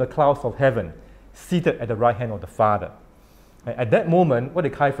coming from the clouds of heaven, seated at the right hand of the Father." And at that moment, what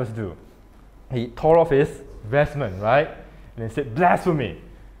did Caiaphas do? He tore off his vestment, right? And he said, "Blasphemy,"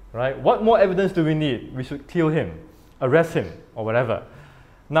 right? What more evidence do we need? We should kill him, arrest him, or whatever.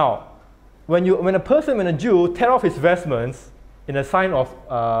 Now, when a Jew tear off his vestments in a sign of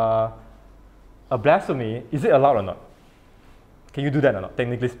a blasphemy, is it allowed or not? Can you do that or not,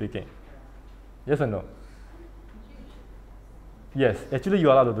 technically speaking? Yes or no? Yes, actually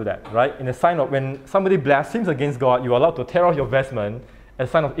you're allowed to do that, right? In a sign of when somebody blasphemes against God, you're allowed to tear off your vestment as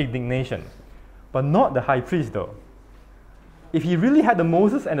a sign of indignation. But not the high priest though. If he really had the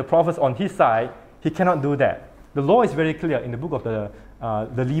Moses and the prophets on his side, he cannot do that. The law is very clear in the book of the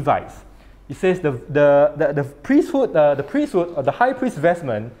Levites. It says the priesthood, or the high priest's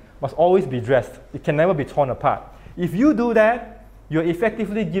vestment must always be dressed. It can never be torn apart. If you do that, you're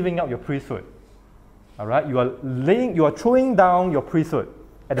effectively giving up your priesthood. All right, you are throwing down your priesthood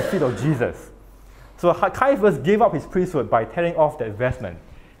at the feet of Jesus. So Caiaphas gave up his priesthood by tearing off that vestment.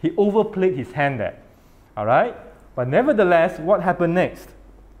 He overplayed his hand there. All right, but nevertheless, what happened next?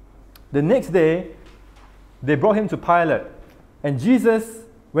 The next day, they brought him to Pilate, and Jesus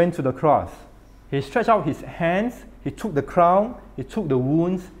went to the cross. He stretched out his hands, he took the crown, he took the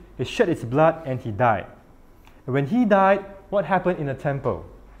wounds, he shed his blood, and he died. And when he died, what happened in the temple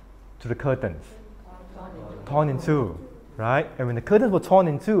to the curtains? Torn in two, right? And when the curtains were torn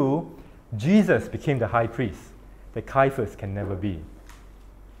in two, Jesus became the high priest that Caiaphas can never be.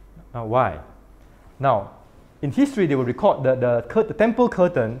 Now, why? Now, in history, they will record that the temple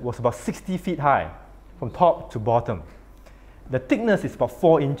curtain was about 60 feet high, from top to bottom. The thickness is about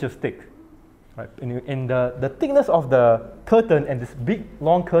 4 inches thick. Right? And the thickness of the curtain and this big,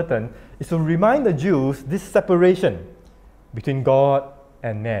 long curtain is to remind the Jews this separation between God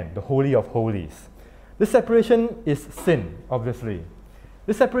and man, the Holy of Holies. This separation is sin, obviously.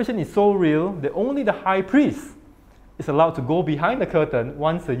 This separation is so real that only the high priest is allowed to go behind the curtain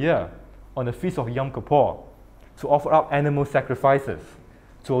once a year on the feast of Yom Kippur to offer up animal sacrifices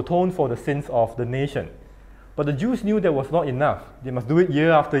to atone for the sins of the nation. But the Jews knew that was not enough. They must do it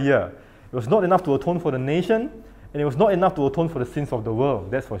year after year. It was not enough to atone for the nation, and it was not enough to atone for the sins of the world,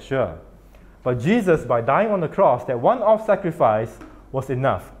 that's for sure. But Jesus, by dying on the cross, that one-off sacrifice was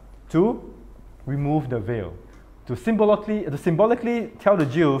enough to remove the veil, to symbolically tell the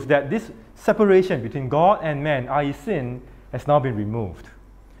Jews that this separation between God and man, i.e. sin, has now been removed.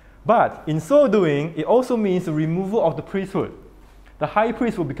 But in so doing, it also means the removal of the priesthood. The high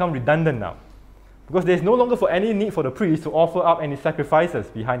priest will become redundant now, because there is no longer any need for the priest to offer up any sacrifices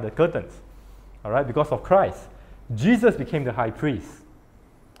behind the curtains. All right, because of Christ. Jesus became the high priest.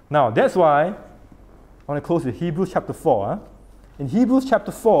 Now, that's why I want to close with Hebrews chapter 4. In Hebrews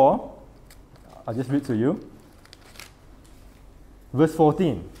chapter 4, I'll just read to you. Verse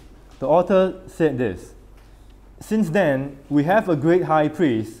 14, the author said this: "Since then, we have a great high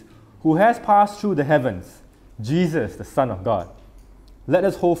priest who has passed through the heavens, Jesus, the Son of God. Let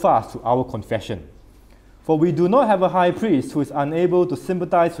us hold fast to our confession. For we do not have a high priest who is unable to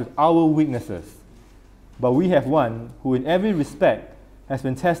sympathize with our weaknesses, but we have one who in every respect has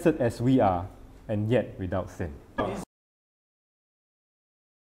been tested as we are, and yet without sin."